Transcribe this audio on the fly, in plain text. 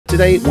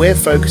Today we're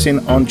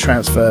focusing on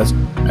transfers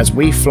as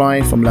we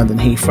fly from London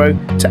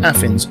Heathrow to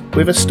Athens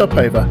with a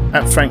stopover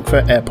at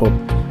Frankfurt Airport,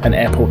 an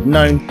airport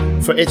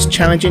known for its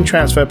challenging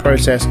transfer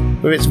process.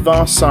 With its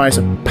vast size,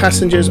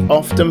 passengers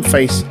often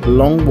face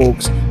long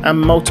walks and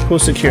multiple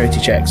security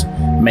checks,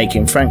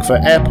 making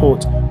Frankfurt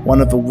Airport one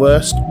of the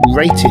worst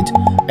rated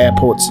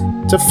airports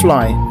to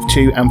fly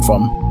to and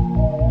from.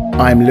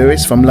 I'm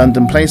Lewis from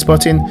London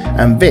Planespotting,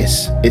 and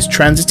this is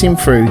transiting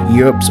through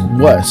Europe's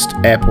worst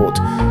airport.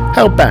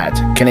 How bad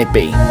can it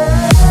be?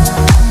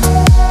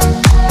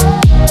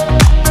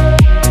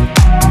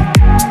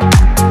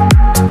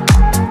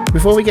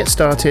 Before we get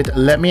started,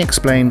 let me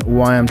explain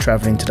why I'm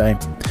travelling today.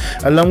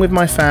 Along with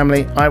my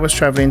family, I was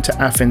travelling to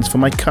Athens for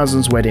my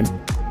cousin's wedding.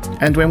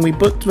 And when we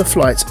booked the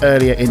flights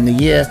earlier in the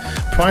year,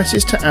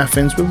 prices to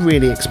Athens were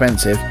really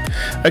expensive.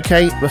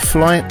 Okay, the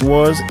flight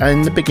was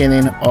in the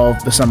beginning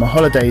of the summer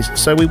holidays,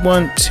 so we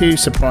weren't too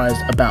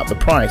surprised about the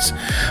price.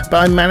 But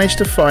I managed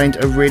to find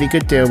a really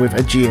good deal with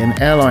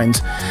Aegean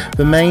Airlines,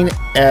 the main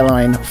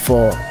airline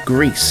for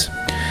Greece.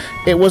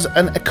 It was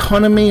an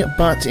economy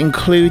but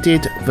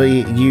included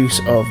the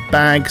use of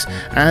bags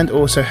and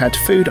also had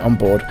food on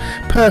board.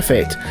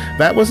 Perfect.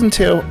 That was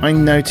until I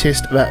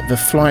noticed that the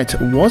flight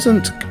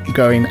wasn't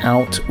going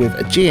out with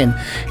Aegean.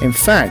 In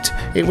fact,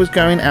 it was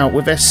going out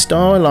with their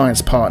Star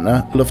Alliance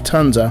partner,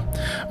 Lufthansa.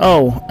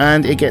 Oh,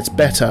 and it gets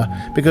better,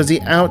 because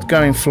the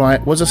outgoing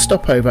flight was a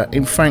stopover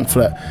in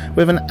Frankfurt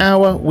with an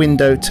hour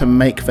window to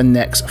make the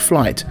next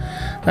flight.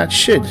 That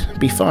should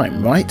be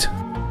fine, right?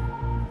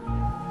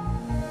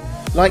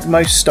 Like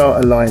most Star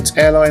Alliance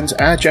airlines,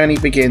 our journey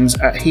begins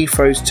at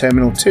Heathrow's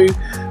Terminal 2,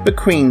 the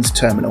Queen's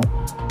Terminal.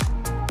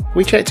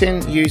 We checked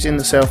in using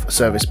the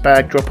self-service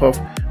bag drop-off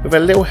with a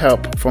little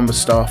help from the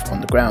staff on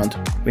the ground.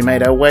 We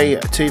made our way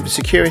to the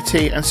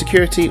security, and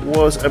security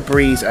was a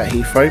breeze at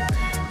Heathrow,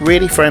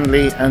 really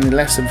friendly, and in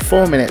less than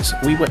 4 minutes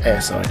we were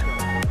airside.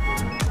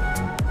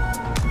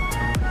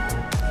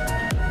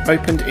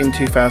 Opened in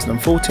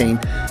 2014,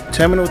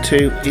 Terminal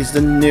 2 is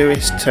the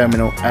newest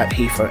terminal at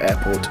Heathrow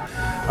Airport.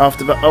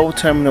 After the old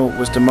terminal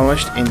was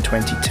demolished in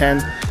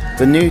 2010,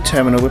 the new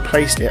terminal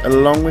replaced it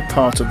along with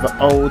part of the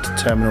old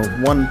Terminal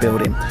 1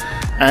 building,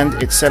 and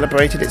it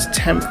celebrated its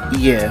 10th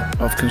year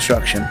of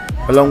construction.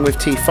 Along with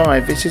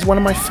T5, this is one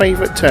of my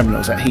favourite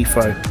terminals at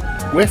Heathrow.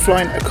 We're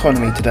flying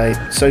economy today,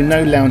 so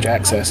no lounge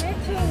access.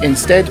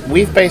 Instead,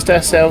 we've based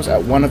ourselves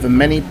at one of the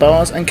many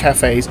bars and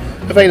cafes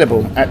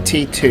available at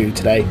T2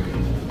 today.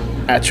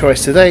 Our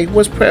choice today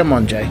was Pret a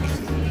Manger.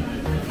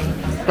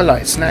 A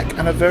light snack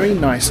and a very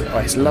nice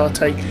iced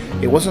latte.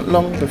 It wasn't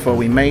long before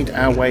we made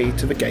our way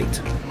to the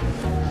gate.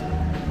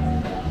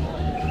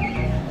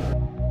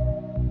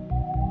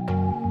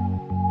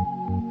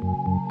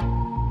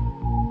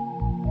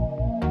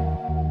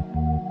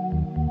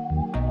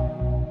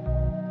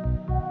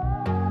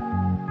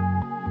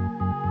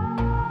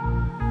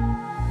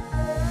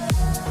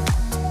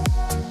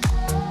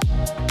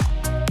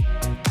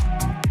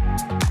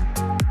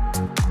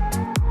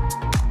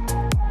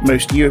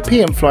 Most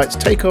European flights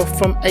take off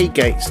from A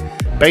gates,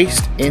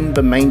 based in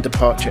the main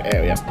departure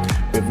area,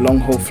 with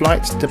long-haul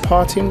flights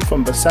departing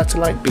from the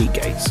satellite B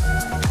gates.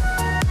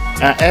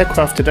 Our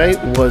aircraft today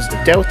was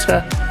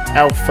Delta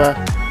Alpha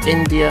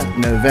India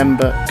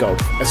November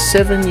Golf, a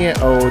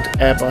 7-year-old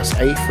Airbus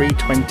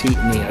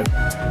A320neo.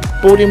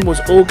 Boarding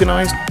was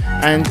organised,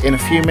 and in a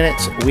few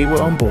minutes we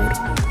were on board.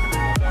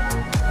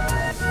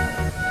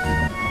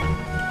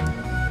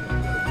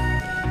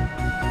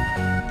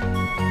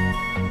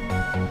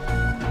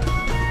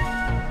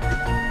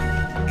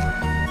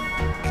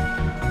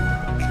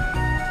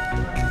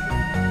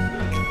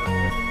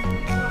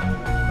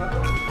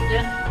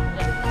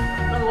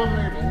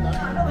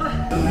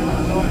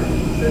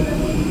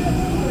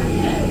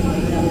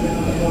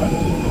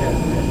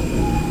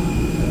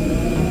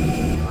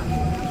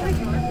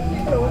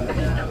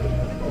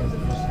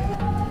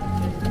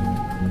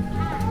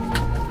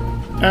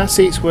 Our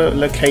seats were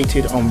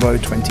located on row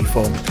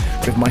 24,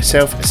 with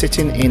myself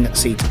sitting in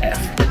seat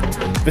F.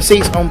 The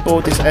seats on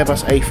board this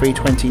Airbus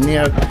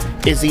A320neo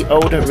is the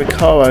older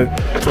Recaro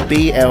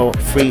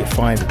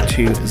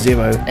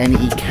BL3520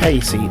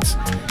 NEK seats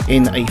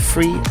in a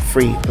free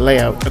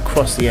layout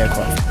across the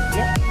aircraft.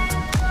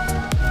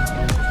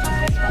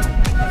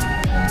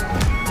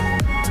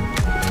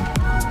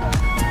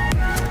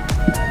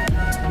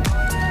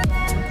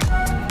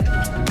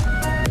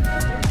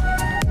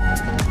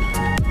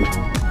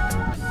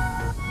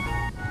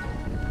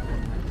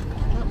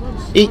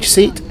 Each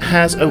seat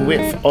has a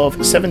width of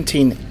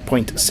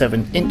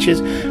 17.7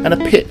 inches and a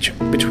pitch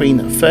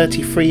between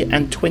 33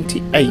 and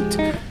 28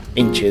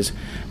 inches.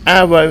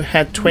 Our row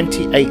had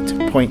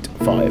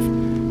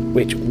 28.5,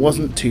 which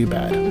wasn't too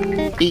bad.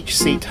 Each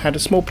seat had a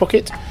small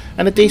pocket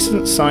and a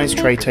decent sized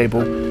tray table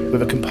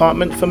with a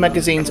compartment for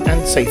magazines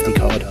and safety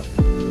card.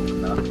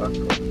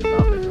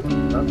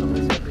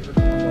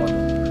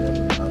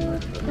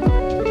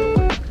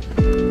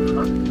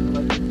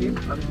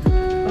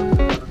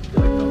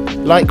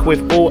 Like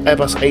with all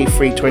Airbus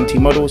A320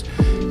 models,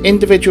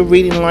 individual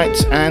reading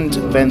lights and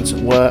vents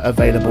were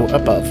available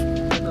above.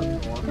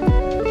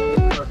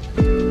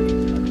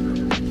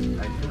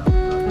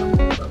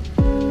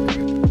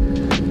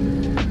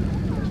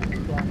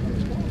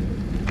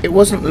 it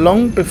wasn't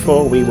long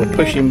before we were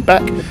pushing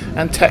back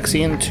and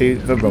taxiing to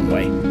the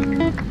runway.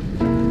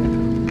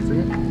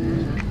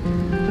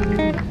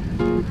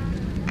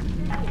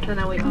 Then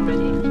I wait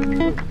already.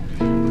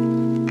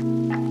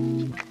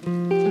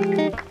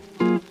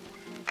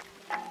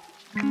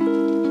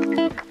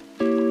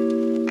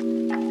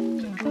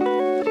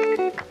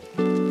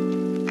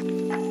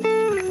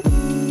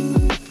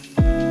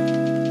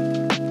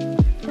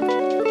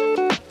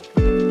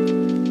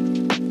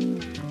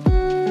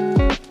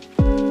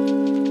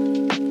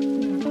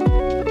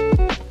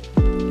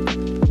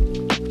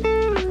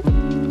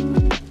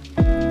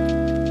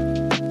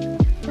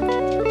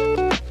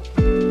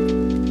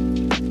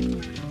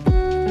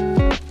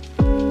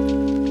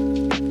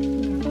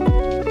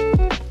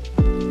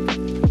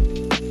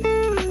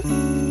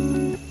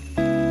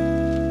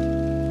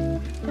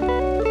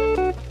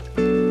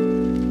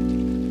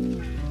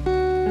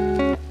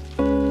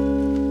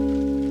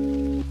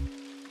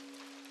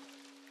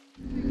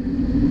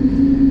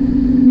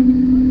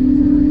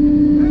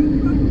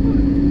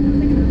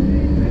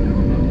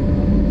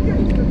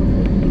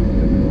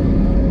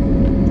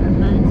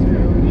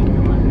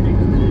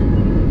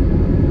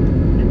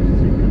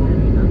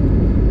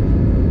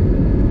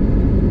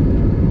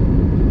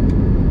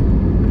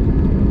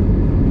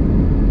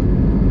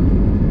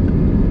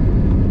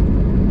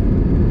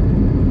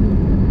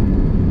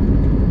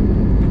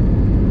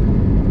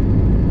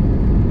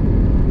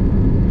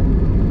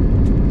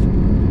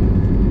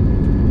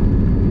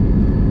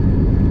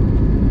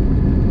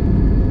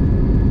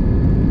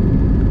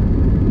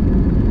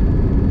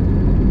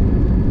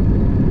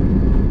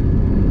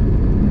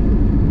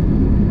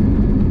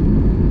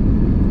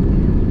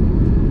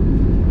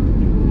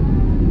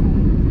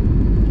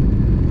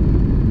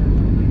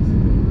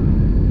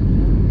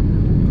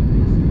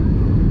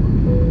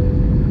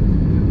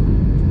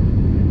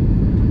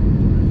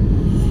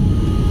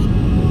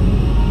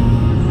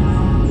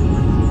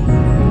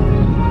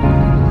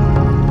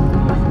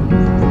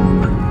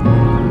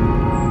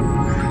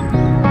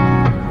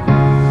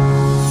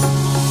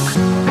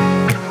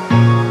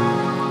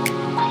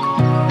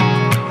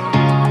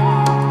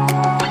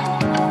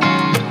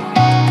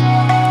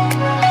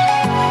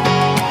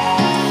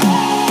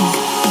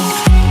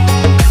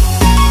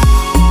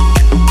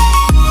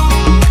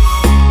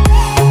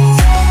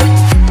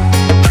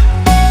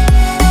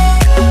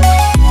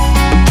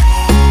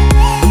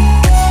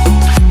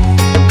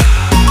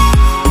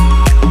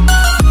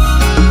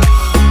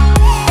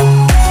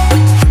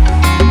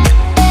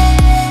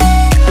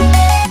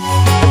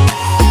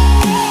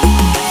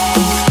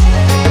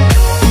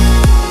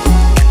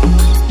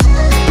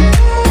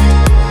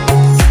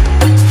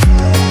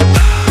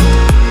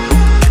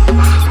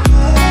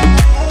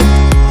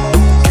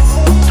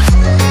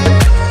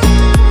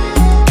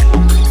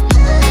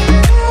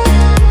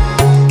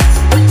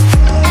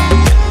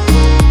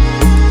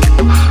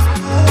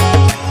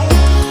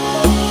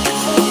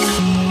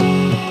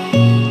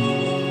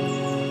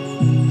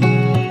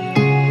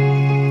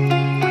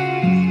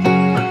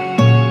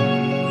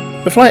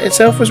 The flight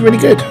itself was really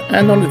good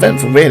and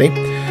non-eventful really.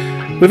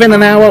 Within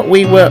an hour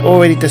we were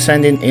already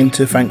descending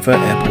into Frankfurt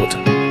Airport.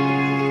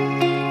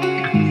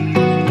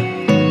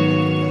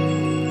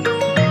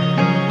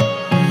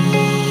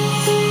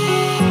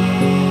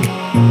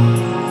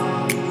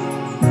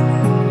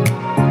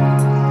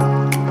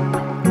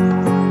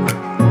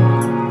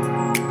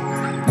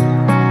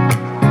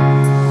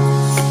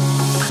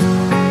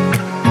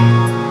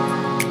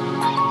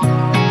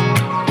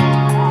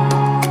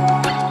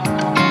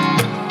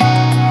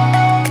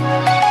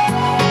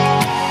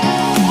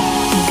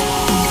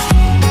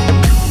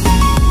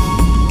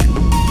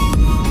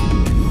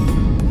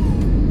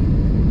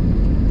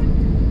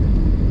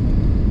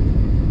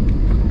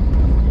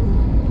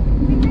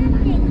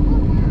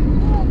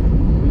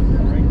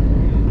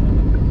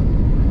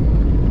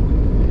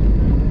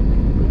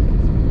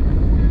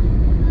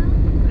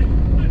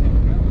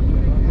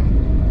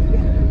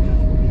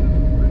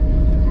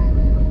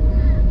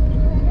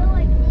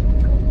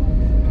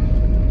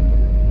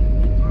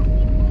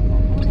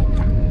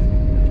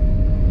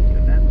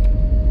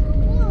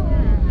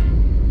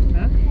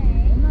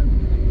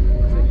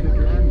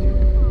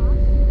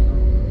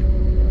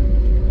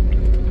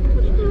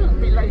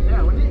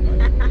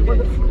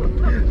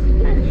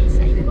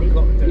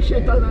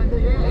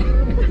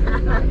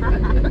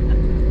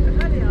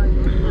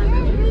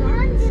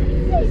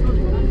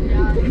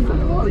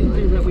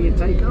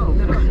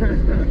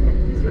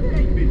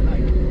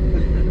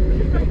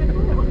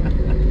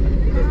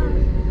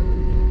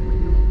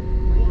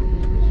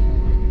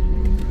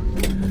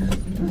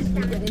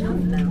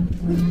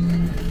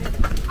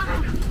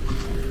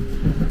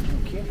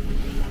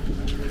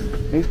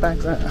 Whose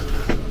bag's that?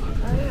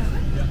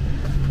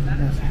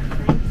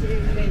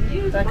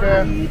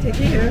 Danke. Take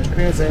care.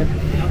 Wiedersehen.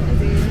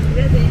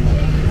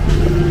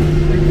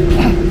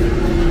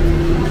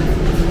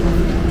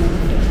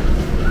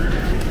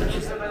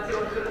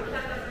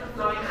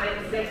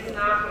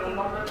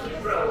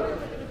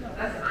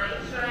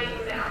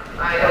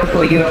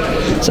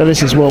 So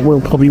this is what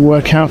we'll probably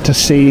work out to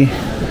see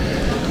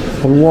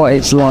what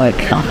it's like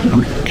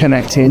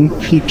connecting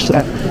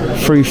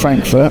through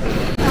Frankfurt.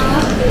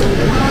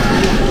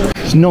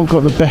 It's not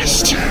got the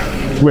best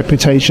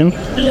reputation.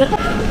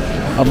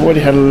 I've already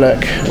had a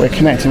look. We're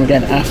connecting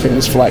again,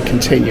 Athens flight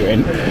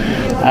continuing,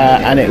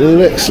 and it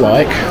looks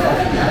like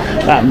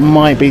that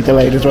might be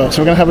delayed as well.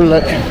 So we're going to have a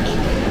look,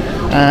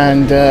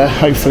 and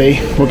hopefully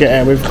we'll get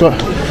there. We've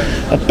got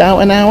about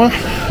an hour,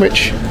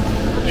 which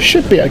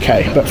should be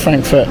okay, but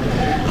Frankfurt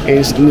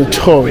is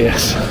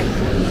notorious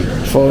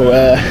for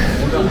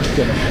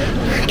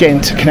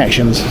getting to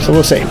connections, so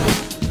we'll see.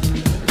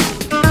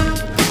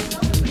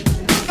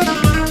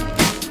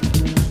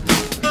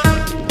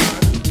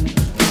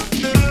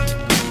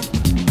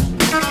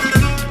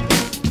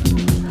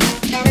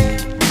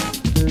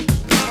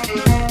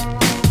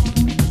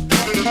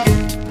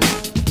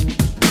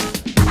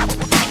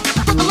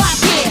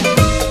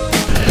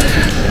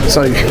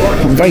 So,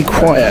 I'm very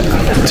quiet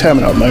at the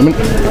terminal at the moment,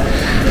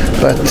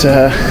 but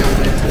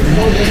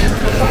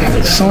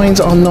signs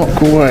are not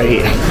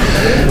great.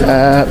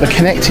 The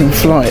connecting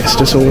flights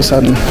just all of a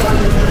sudden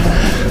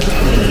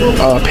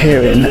are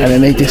appearing and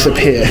then they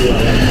disappear.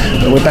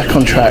 But we're back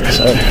on track,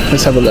 so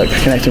let's have a look.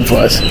 Connecting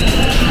flights.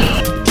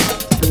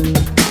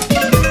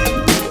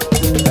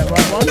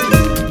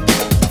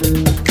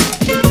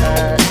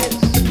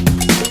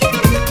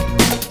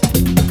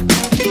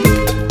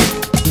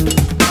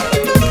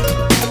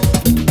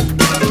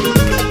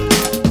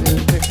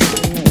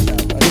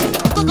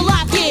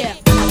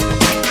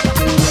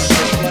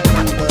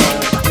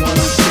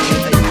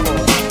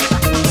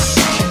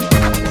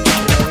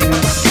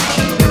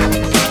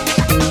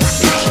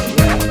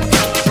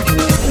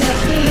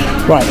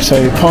 Right,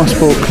 so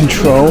passport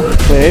control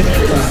cleared.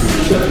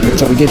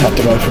 So we did have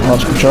to go for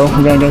passport control.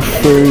 We're going to go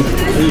through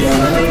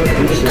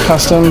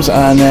customs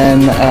and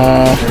then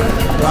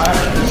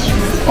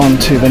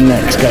onto the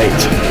next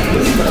gate.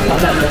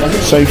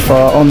 So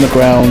far on the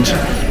ground,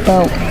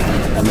 about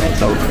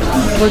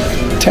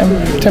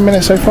 10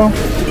 minutes so far.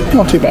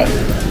 Not too bad.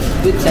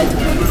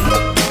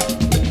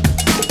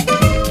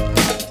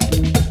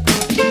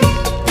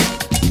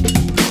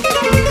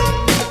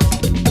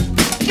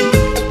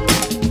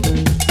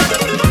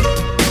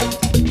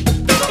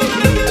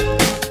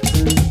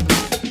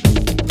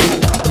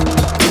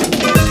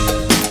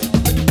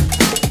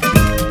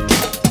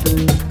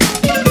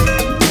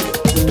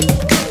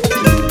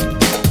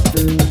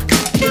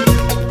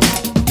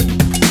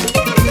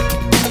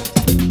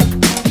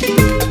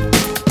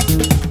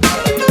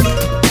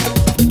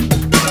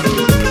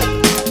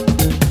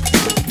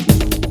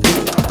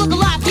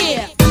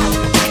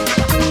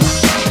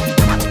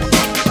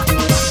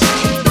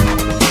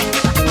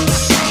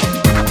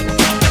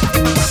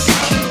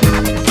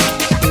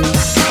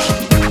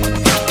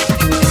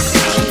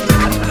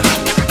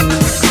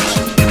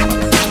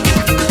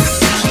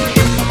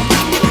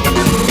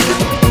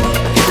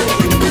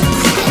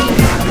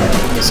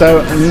 So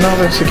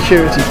another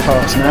security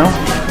pass now.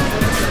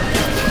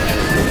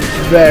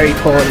 Very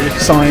poorly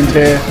signed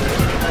here.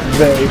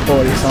 Very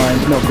poorly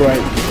signed, not great.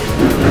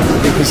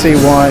 You can see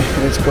why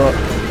it's got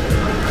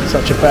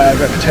such a bad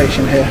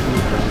reputation here.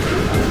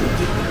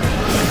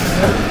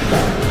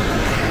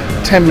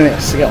 10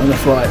 minutes to get on the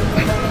flight.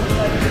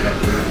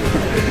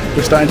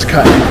 We're starting to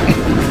cut in.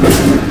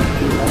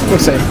 We'll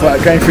see.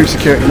 Right, going through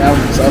security now,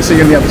 so I'll see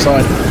you on the other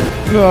side.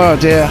 Oh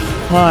dear.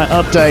 Right,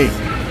 update.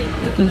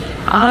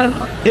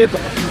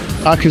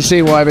 I can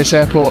see why this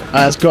airport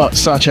has got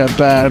such a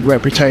bad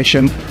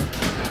reputation.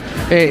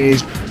 It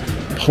is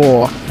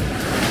poor.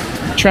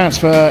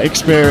 Transfer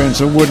experience,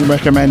 I wouldn't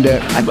recommend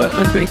it.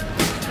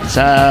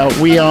 So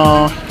we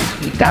are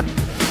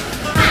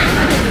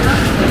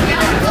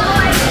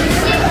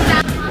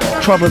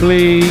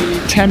probably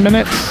 10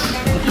 minutes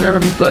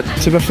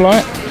to the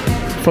flight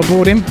for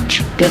boarding.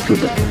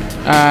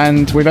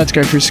 And we've had to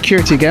go through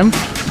security again.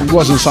 It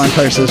wasn't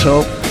signposted at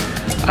all.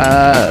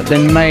 The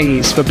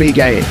maze for B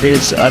gate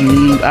is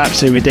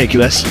absolutely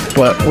ridiculous,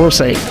 but we'll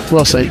see.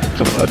 We'll see.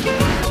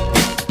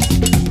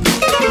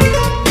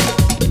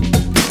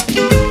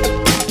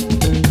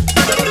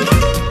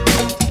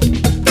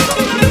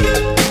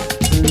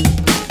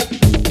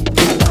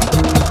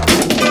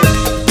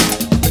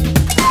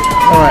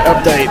 Alright,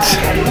 update.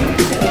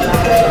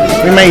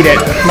 We made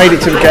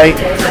it to the gate.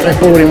 They're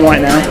boarding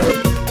right now.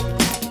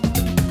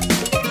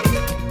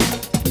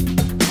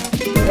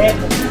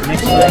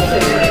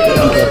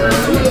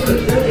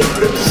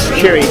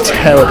 Security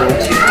terrible,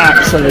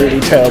 absolutely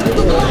terrible.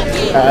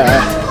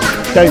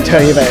 Don't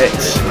tell you that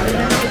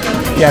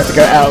you have to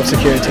go out of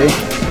security.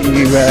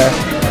 You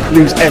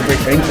lose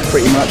everything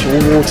pretty much,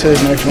 all waters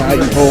and everything like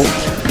that you bought,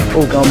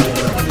 all gone.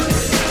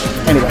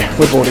 Anyway,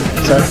 we're boarding,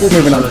 so we're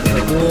moving on.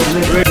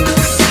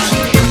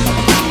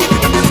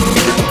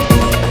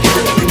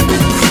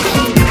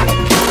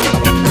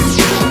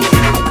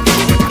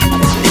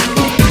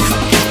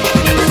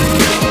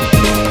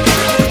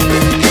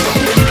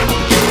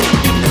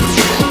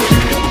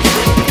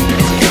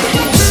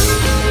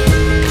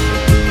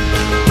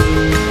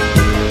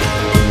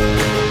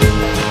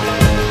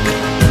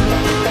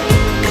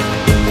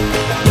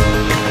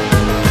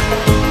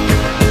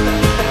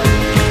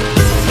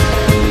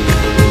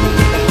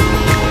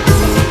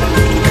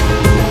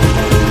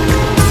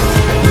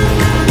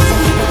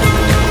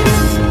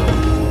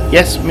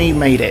 Yes, we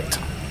made it.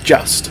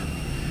 Just.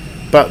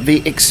 But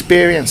the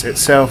experience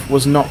itself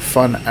was not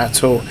fun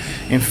at all.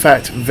 In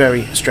fact,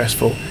 very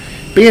stressful.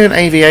 Being an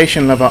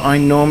aviation lover, I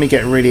normally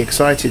get really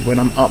excited when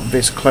I'm up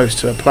this close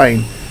to a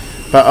plane.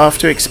 But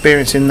after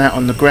experiencing that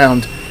on the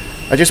ground,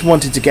 I just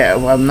wanted to get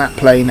on that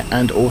plane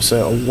and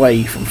also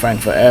away from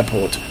Frankfurt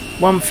Airport.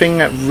 One thing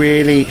that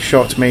really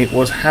shocked me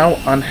was how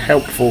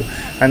unhelpful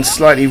and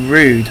slightly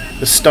rude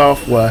the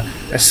staff were,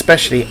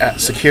 especially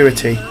at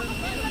security.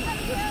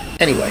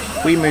 Anyway,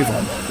 we move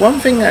on. One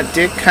thing that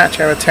did catch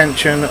our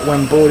attention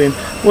when boarding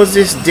was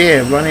this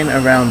deer running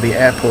around the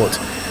airport.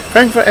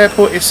 Frankfurt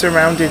Airport is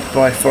surrounded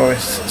by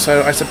forests,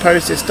 so I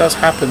suppose this does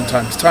happen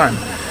time to time.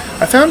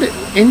 I found it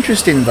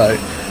interesting though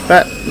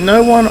that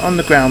no one on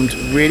the ground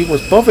really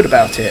was bothered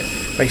about it.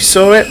 They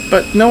saw it,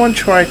 but no one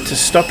tried to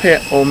stop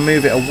it or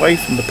move it away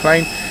from the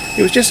plane.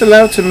 It was just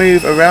allowed to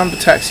move around the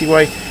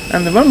taxiway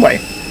and the runway.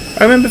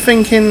 I remember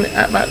thinking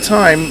at that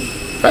time,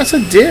 that's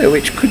a deer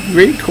which could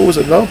really cause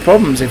a lot of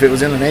problems if it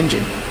was in an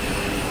engine.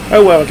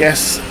 Oh well, I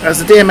guess. As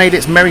the deer made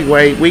its merry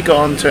way, we got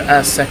on to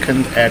our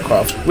second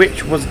aircraft,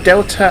 which was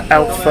Delta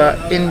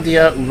Alpha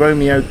India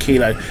Romeo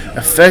Kilo,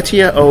 a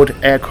 30-year-old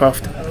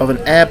aircraft of an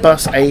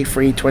Airbus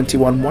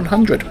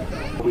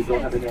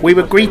A321-100. We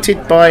were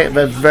greeted by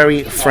the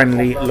very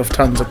friendly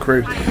Lufthansa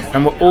crew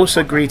and were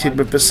also greeted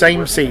with the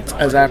same seats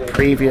as our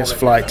previous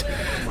flight,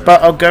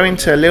 but I'll go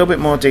into a little bit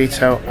more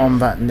detail on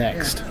that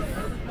next.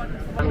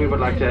 And we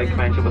would like to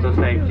acquaint you with the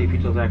safety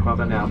features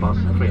aircraft and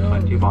Airbus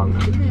 321.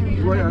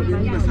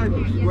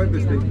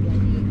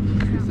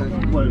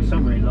 Well,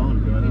 somewhere in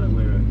London, I don't know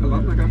where.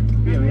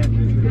 Yeah, we had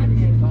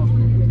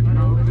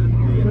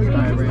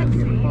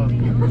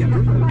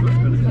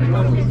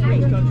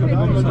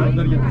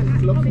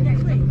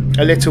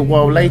A little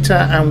while later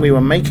and we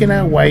were making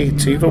our way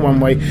to the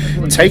runway,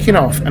 taking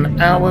off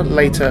an hour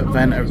later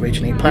than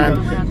originally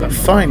planned, but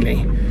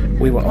finally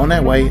we were on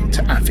our way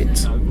to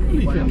Athens.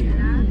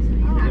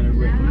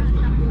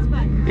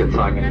 Wir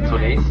zeigen Ihnen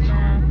zunächst,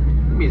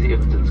 wie Sie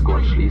Ihren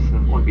Sitzgurt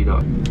schließen und wieder...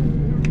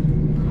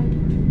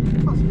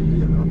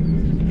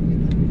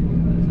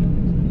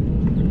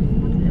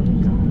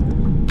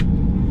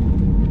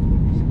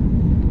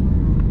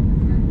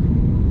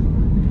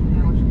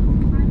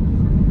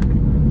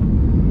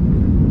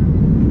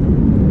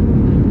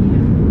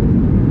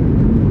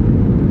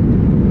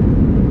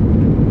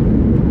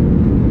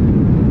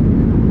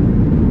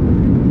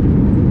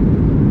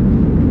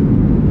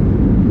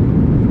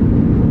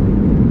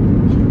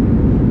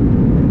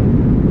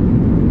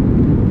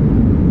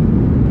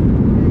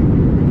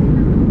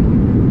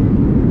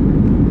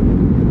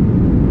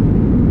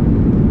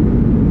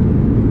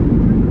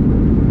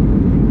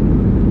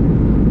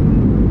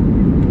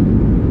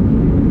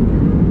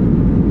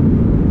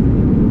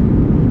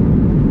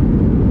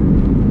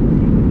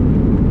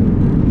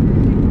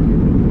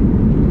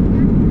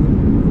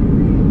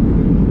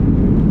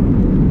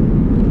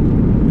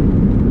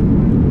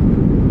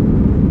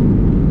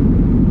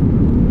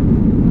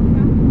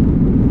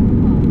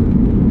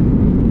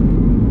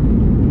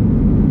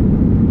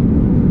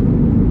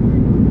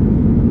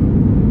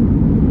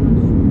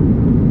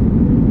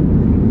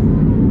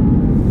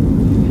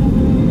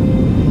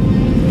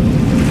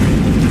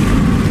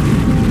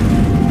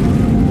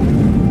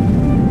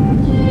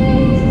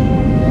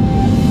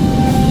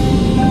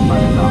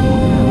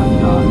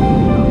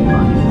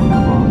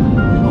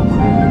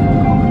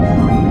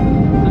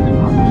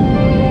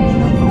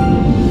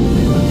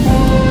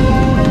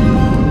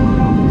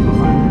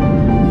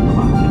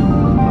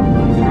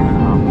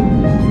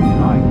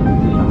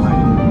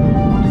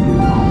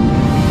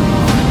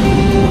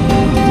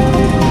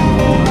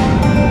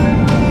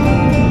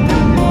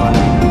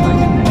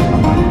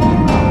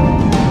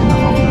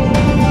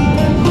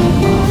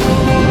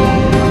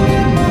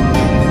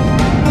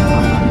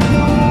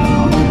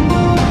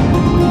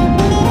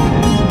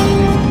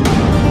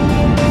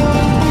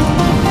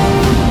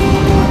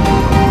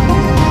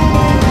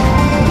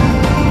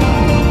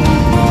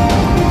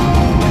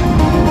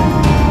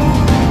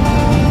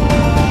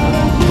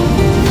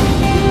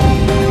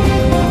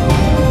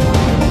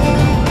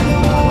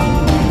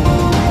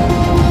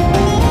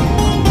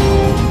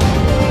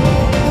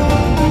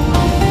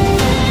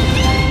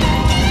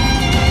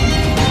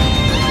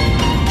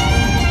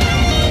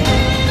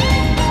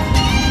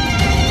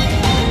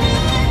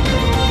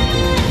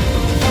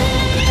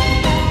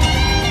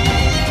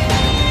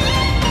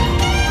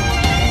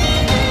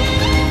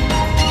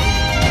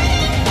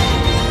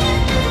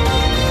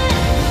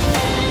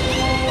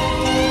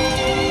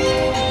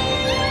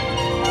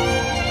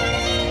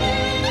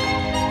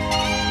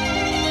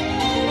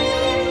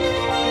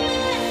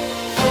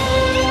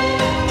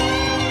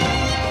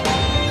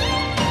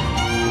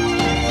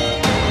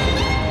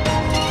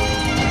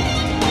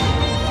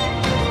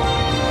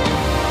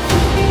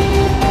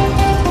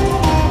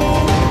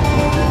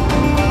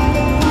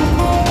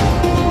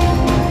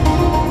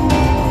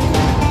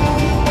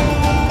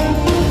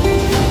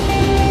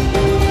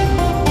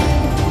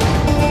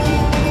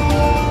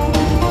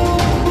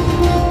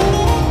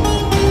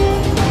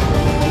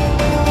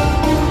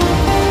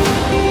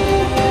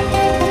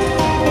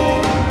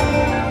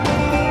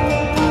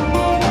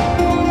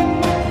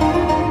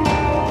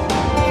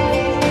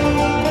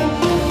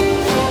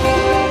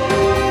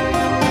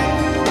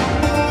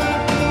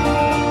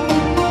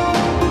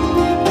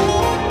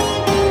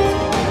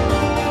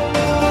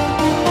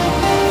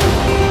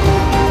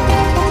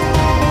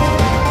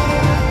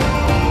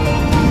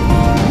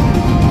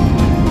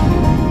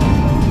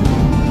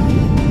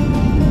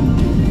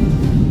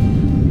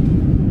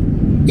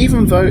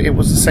 although it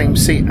was the same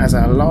seat as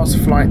our last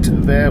flight,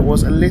 there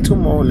was a little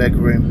more leg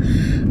room,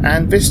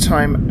 and this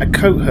time a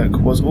coat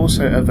hook was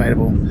also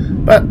available.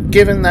 But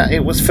given that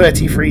it was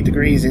 33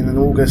 degrees in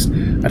August,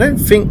 I don't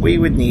think we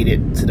would need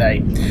it today.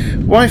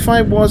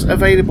 Wi-Fi was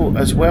available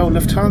as well.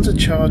 Lufthansa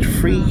charged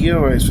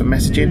 €3 for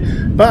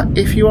messaging, but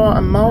if you are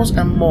a Miles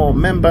and More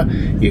member,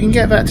 you can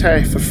get that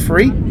tariff for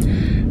free.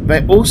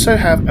 They also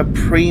have a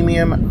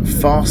premium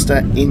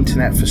faster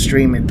internet for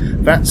streaming.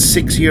 That's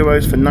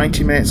 €6 for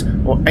 90 minutes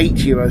or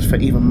 €8 for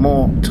even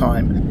more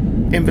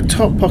time. In the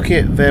top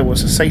pocket there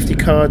was a safety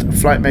card, a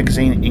flight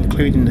magazine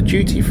including the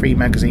duty-free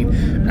magazine,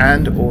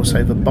 and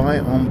also the buy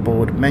on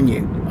board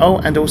menu. Oh,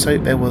 and also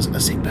there was a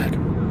sick bag.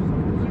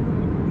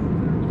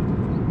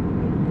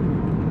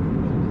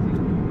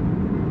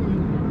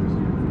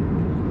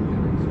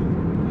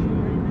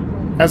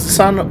 As the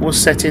sun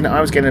was setting, I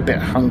was getting a bit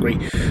hungry.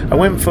 I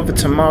went for the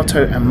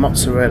tomato and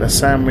mozzarella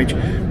sandwich,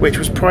 which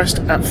was priced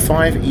at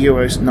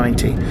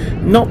 €5.90.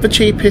 Not the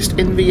cheapest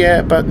in the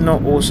air, but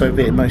not also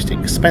the most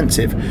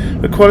expensive.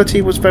 The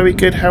quality was very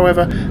good,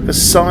 however, the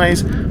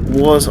size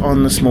was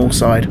on the small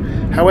side.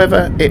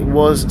 However, it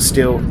was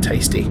still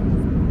tasty.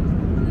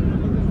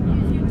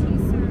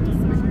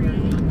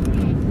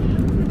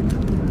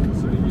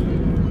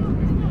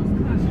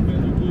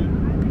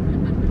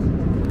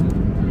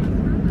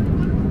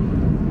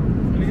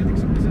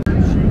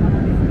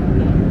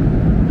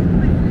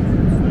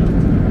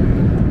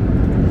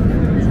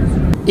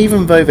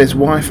 Even though there's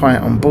Wi-Fi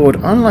on board,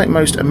 unlike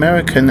most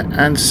American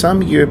and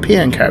some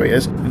European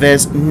carriers,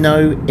 there's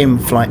no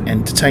in-flight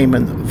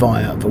entertainment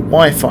via the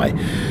Wi-Fi.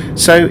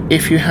 So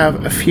if you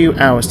have a few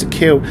hours to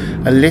kill,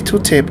 a little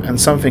tip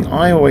and something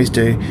I always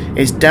do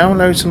is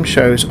download some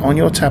shows on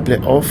your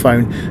tablet or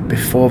phone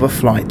before the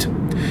flight.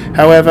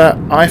 However,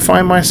 I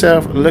find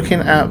myself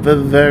looking at the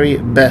very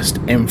best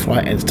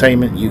in-flight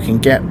entertainment you can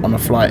get on a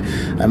flight,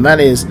 and that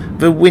is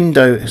the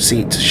window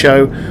seat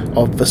show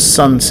of the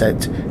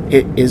sunset.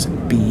 It is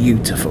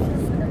beautiful.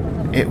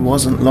 It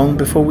wasn't long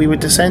before we were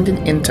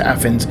descending into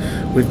Athens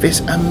with this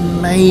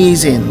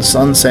amazing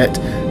sunset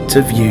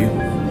to view.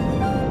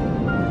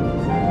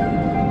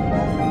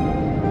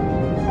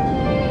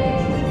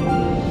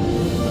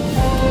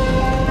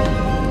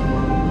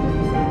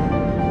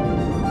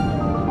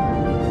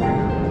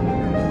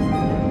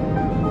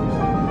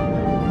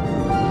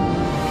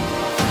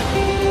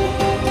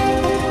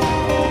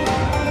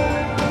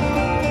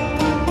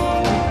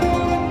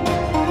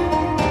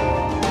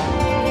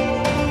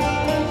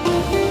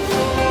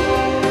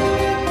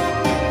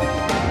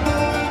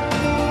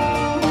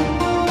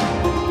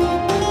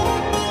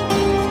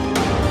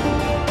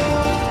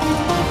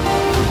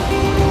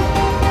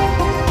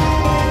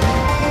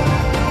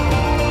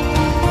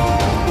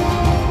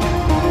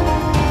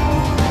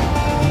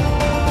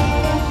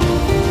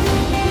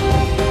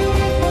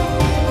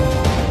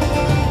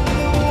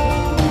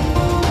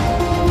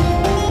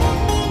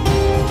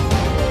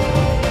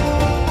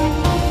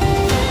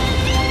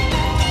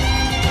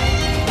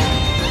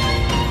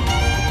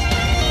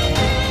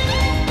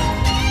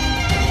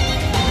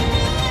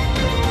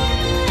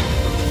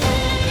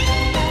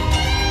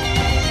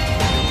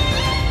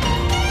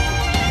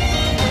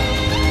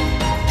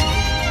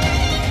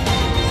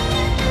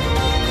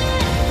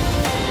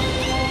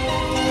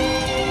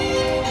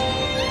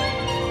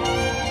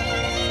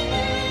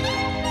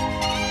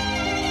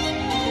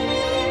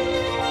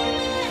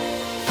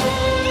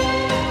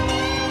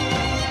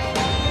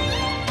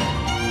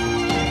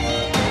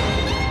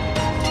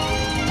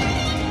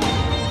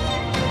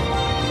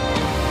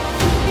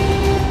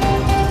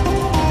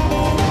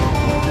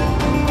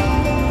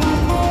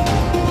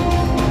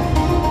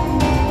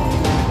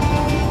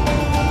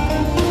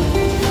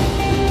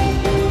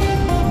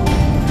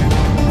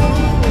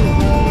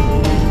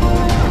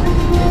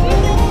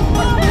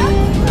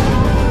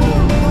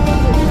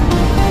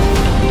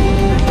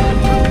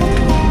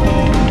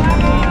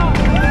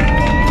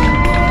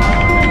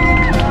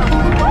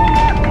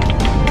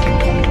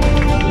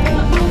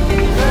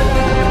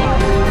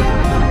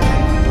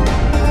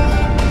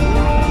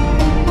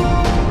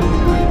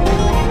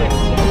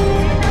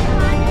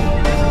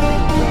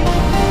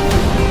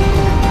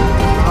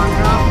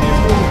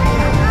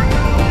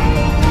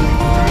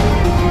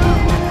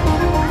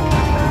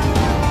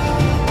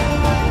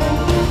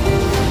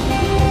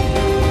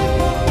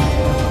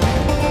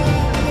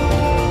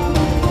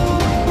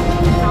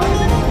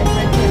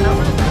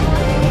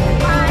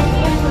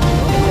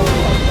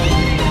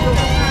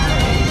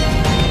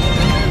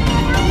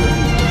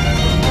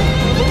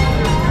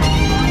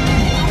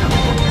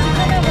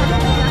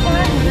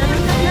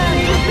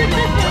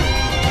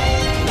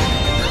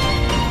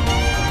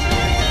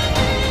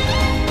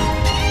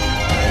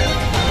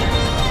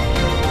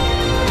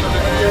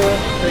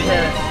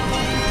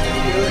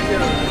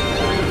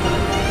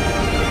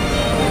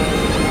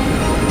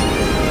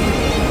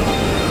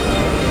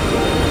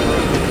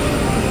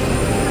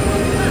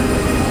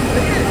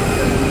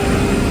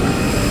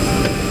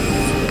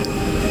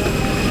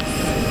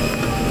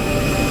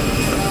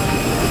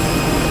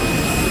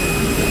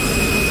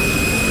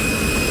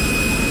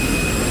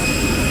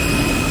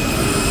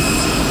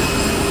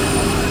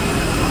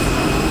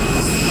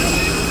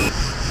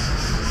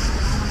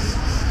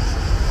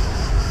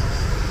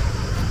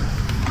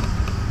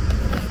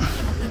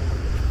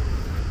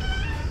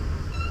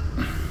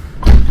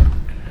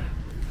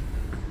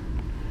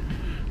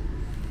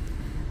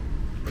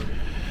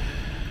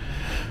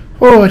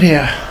 Oh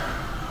dear.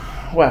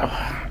 Well,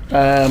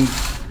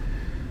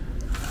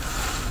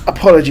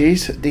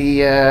 apologies.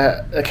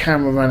 The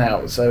camera ran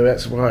out, so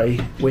that's why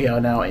we are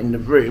now in the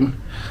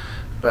room.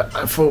 But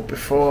I thought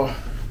before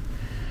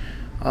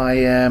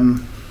I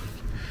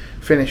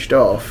finished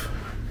off,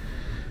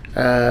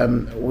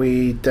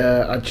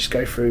 I'd just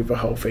go through the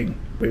whole thing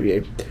with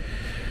you.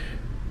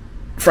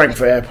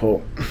 Frankfurt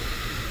Airport.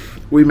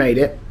 We made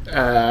it.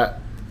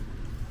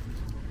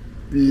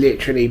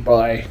 Literally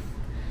by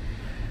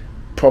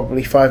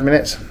probably 5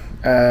 minutes,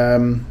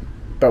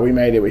 but we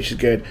made it, which is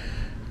good.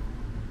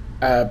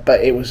 But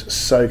it was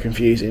so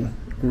confusing,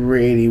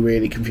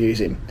 really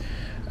confusing.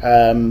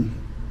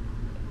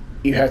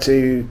 You had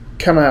to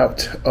come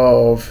out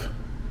of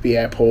the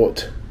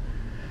airport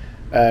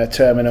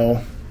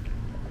terminal,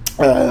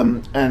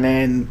 and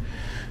then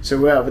so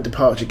we're out of the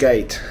departure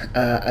gate,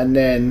 and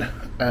then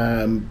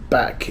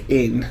back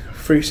in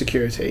through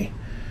security.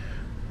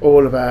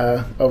 All of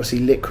our obviously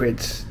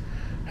liquids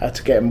had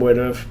to get them rid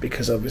of,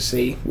 because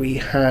obviously we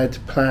had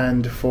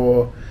planned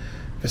for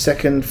the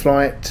second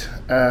flight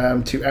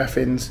to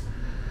Athens.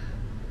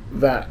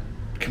 That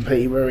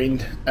completely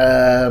ruined.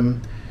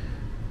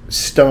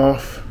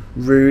 Staff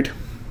rude.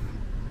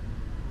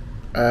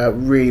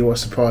 Really was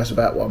surprised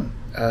about one.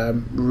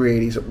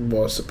 Really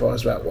was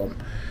surprised about one.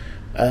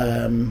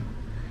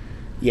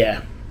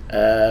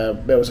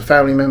 There was a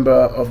family member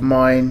of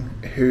mine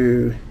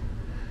who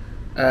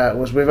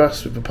was with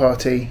us with the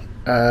party,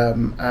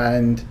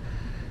 and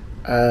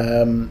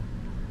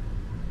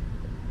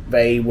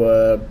they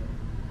were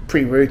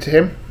pretty rude to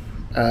him,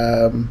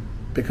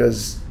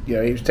 because he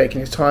was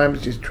taking his time,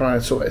 just trying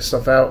to sort his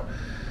stuff out.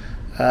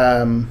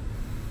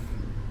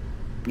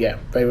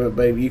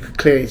 You could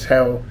clearly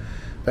tell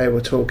they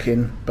were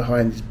talking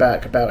behind his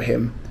back about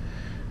him,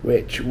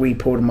 which we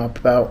pulled him up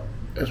about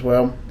as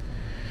well.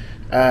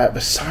 The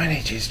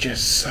signage is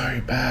just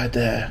so bad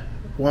there.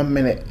 1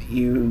 minute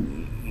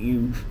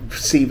you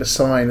see the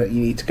sign that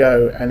you need to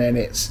go, and then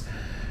it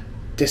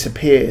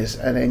disappears,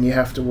 and then you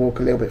have to walk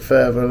a little bit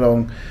further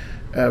along,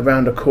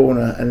 around a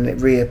corner, and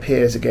it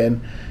reappears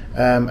again.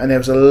 And there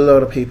was a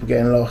lot of people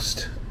getting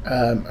lost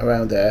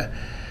around there.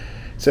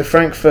 So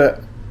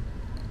Frankfurt,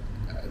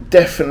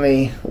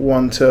 definitely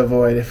one to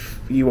avoid if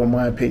you want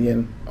my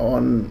opinion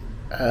on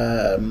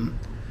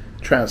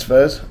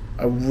transfers.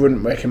 I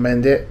wouldn't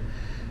recommend it.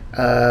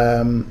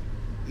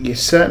 You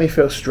certainly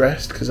feel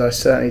stressed, because I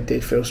certainly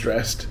did feel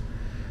stressed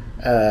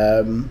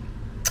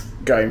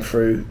going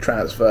through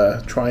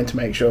transfer, trying to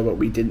make sure that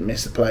we didn't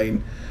miss the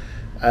plane.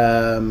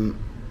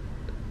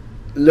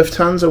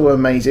 Lufthansa were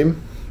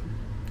amazing,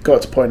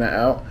 got to point that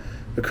out.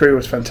 The crew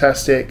was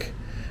fantastic.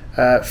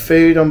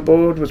 Food on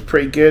board was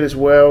pretty good as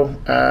well,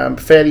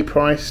 fairly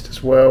priced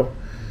as well.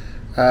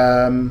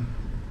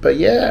 But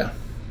yeah,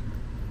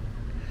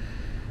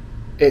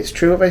 it's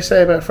true what they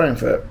say about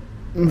Frankfurt,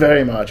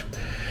 very much.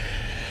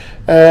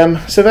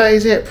 So that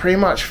is it pretty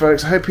much,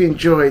 folks. I hope you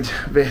enjoyed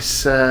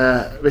this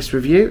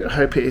review. I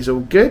hope it is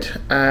all good,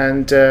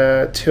 and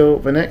till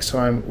the next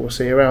time, we'll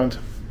see you around.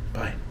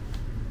 Bye.